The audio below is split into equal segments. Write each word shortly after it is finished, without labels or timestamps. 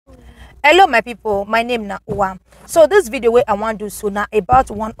Hello my people, my name na Uwa. So this video wey I want to do so now about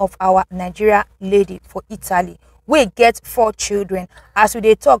one of our Nigeria lady for Italy. We get 4 children. As we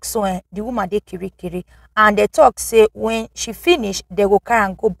dey talk so the woman dey kiri and they talk say when she finish they go carry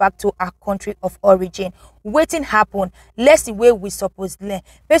and go back to her country of origin. Wetin happen? Lesson wey we suppose learn.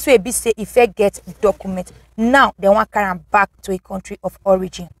 First way be say if I get document. Now they want carry am back to a country of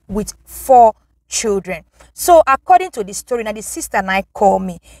origin with 4 children. So according to the story, now the sister now call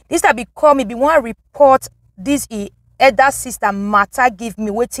me. This sister be call me, be one report this elder sister matter give me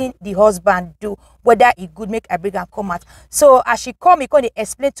waiting the husband do, whether it good make I bring and come out. So as she call me, come they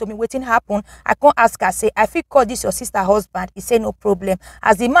explain to me waiting happen. I can't ask her, say, I feel call this your sister husband. He say no problem.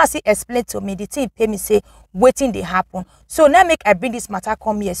 As the man say explain to me, the thing pay me say waiting they happen. So now make I bring this matter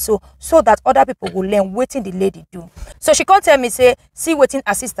come here so that other people will learn waiting the lady do. So she can't tell me say see waiting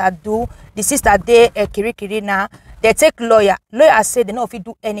her sister do. The sister they kiri now. They take lawyer. Lawyer say they know if you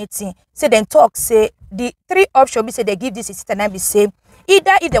do anything. Say then talk say the 3 options be say they give this sister and be say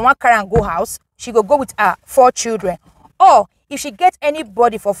either if they want carry and go house, she go with her 4 children, or if she get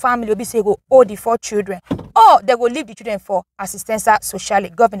anybody for family, be say go hold the 4 children, or they go leave the children for assistance socially.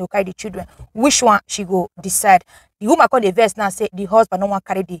 Government will carry the children. Which one she go decide? The woman call the verse now say the husband no one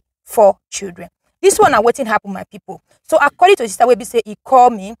carry the 4 children. This one are waiting happen, my people. So according to the sister, we be say he call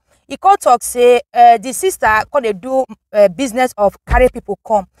me. He call talk say the sister call they do business of carry people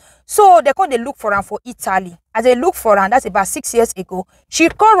come. So they call they look for her for Italy. As they look for her, that's about 6 years ago. She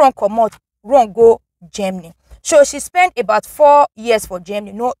call run come out, run go Germany. So she spent about 4 years for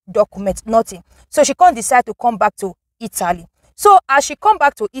Germany, no document, nothing. So she can't decide to come back to Italy. So as she come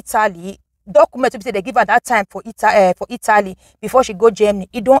back to Italy, document they give her that time for Italy before she go Germany,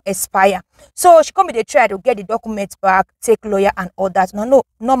 it don't expire. So she come they try to get the documents back, take lawyer and all that. No,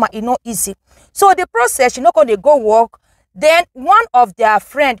 normal, it not easy. So the process, she not gonna go work. Then one of their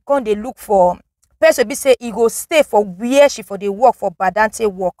friend come they look for person be say he go stay for where she for the work for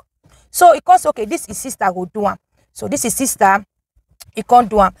Badante work. So it comes okay, this is sister go do am. So this is sister, he can't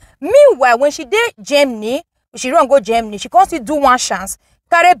do am. Meanwhile, when she did Germany, she don't go Germany, she can't still do one chance.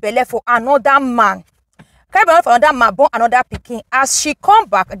 Carry belle for another man. Carry belle for another man, born another pikin. As she come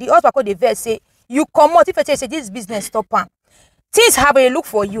back, the husband call the verse say, you come out. If I say this business stop am. Things have a look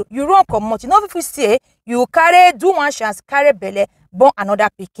for you. You run come out. You know if you say you carry do one chance, carry belle, born another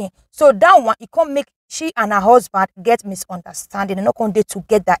pikin. So that one, it can't make she and her husband get misunderstanding. They're not going to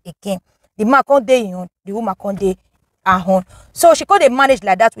together again. The man can't dey on, the woman can't dey at home. So she can't manage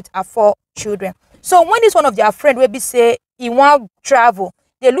like that with her 4 children. So when this one of their friend will be say he want travel,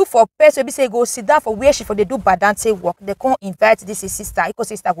 they look for person be say go sit down for where she for they do Badante work. They can't invite this sister because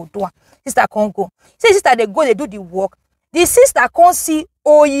sister go do her. Sister can't go. Say sister they go they do the work. The sister can't see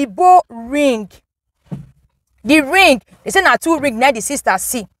Oyibo ring. The ring they say na 2 ring now the sister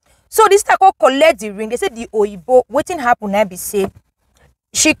see. So this sister can't collect the ring. They say the Oyibo waiting happen now be say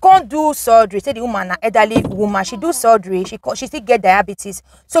she can't do surgery. Say the woman, an elderly woman, she do surgery. She still get diabetes.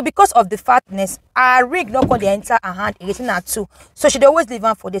 So because of the fatness, her ring not going to enter her hand. It's in her too. So she always live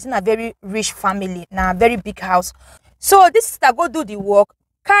on for this in a very rich family, now a very big house. So this sister go do the work,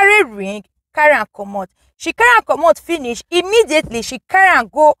 carry ring, carry and come out. She carry and come out finish immediately. She carry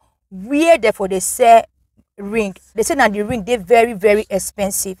and go where they for the sell ring. They say that the ring they very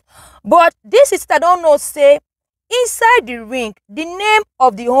expensive. But this sister don't know say. Inside the ring, the name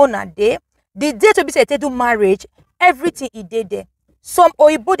of the owner there, the date to be said they do marriage, everything he did there. Some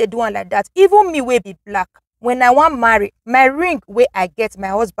Oyibo they do one like that. Even me will be black. When I want marry, my ring where I get my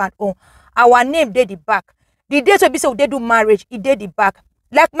husband own, our name did the back. The date to be said they do marriage, he did the back.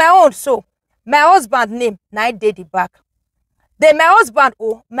 Like my own, so my husband name, now I did the back. Then my husband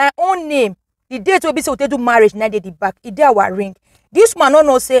my own name, the date to be said they do marriage, now did the back. It did our ring. This man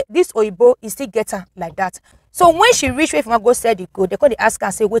no say this Oyibo is still get her like that. So when she reach where go sell the code, they call the ask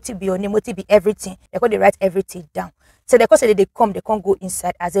and say what it be your name, what it be everything. They call they write everything down. So they call say they come, they can't go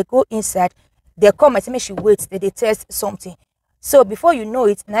inside. As they go inside, they come and say make she wait, they test something. So before you know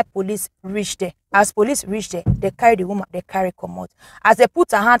it, now police reach there. As police reach there, they carry the woman, they carry come out. As they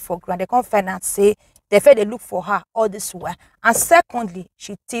put her hand for ground, they can't find out say they feel they look for her all this way. And secondly,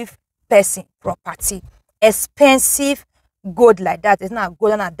 she thief person property, expensive. Gold like that. It's not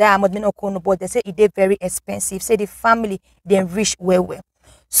gold and a diamond, but they say it is very expensive. Say the family then rich well.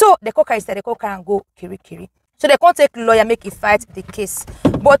 So the cocker is the cocker and go kiri. So they can't take lawyer make it fight the case.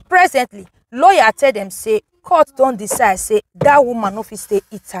 But presently, lawyer tell them say court don't decide say that woman no fit stay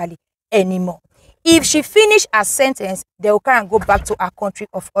Italy anymore. If she finish her sentence, they will carry and go back to her country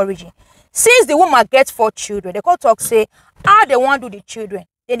of origin. Since the woman gets 4 children, they can't talk say how they want to do the children.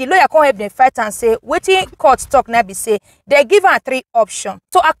 Then the lawyer come help them fight and say wetin court talk now be say they give her 3 options.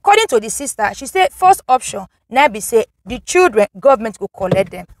 So according to the sister, she say first option now be say the children government go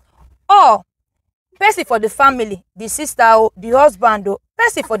collect them, or person for the family, the sister or the husband or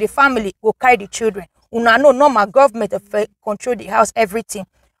person for the family go carry the children. Una know normal government control the house, everything.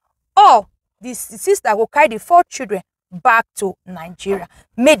 Or the sister go carry the 4 children back to Nigeria.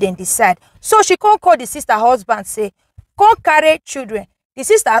 Make them decide. So she can't call the sister husband say can't carry children. The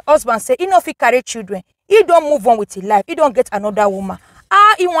sister husband say he no fit carry children. He don't move on with his life. He don't get another woman.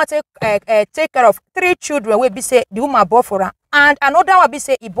 He want to take care of 3 children wey be say the woman born for her, and another one be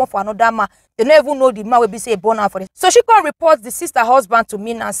say he born for another man. They don't even know the man wey be say he born for them. So she can report the sister husband to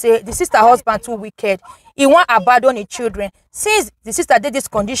me and say the sister husband too wicked. He want abandon his children. Since the sister did this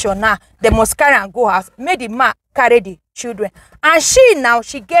condition now, they must carry and go house. Make the man carry the children. And she now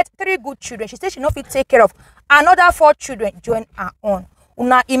she get 3 good children. She said she not fit take care of another 4 children join her own.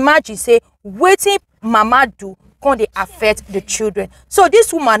 Una imagine say wetin mama do can they affect the children. So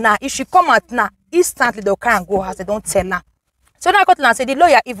this woman now, if she come out now, instantly they'll carry and go house. They don't tell her. So now Scotland say the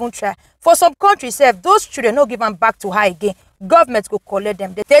lawyer even try. For some countries, those children no give them back to her again. Government go collect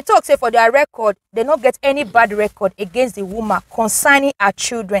them. They talk say for their record, they not get any bad record against the woman concerning her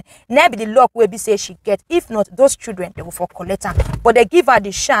children. Now be the luck will be say she get. If not, those children they will for collect her. But they give her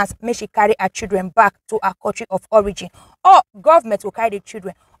the chance, make she carry her children back to her country of origin. Or government will carry the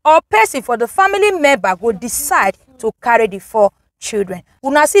children. Or person for the family member will decide to carry the 4 children.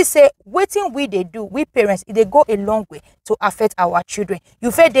 Una see say wetin we they do, we parents, they go a long way to affect our children. You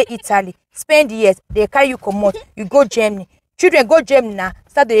fed the Italy, spend years, they carry you come out, you go Germany. Children go Germany now,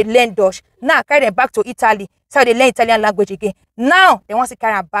 start they learn Dutch. Now carry them back to Italy, start they learn Italian language again. Now they want to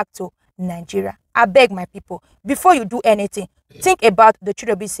carry them back to Nigeria. I beg my people, before you do anything, think about the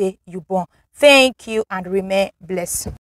children be say you born. Thank you and remain blessed.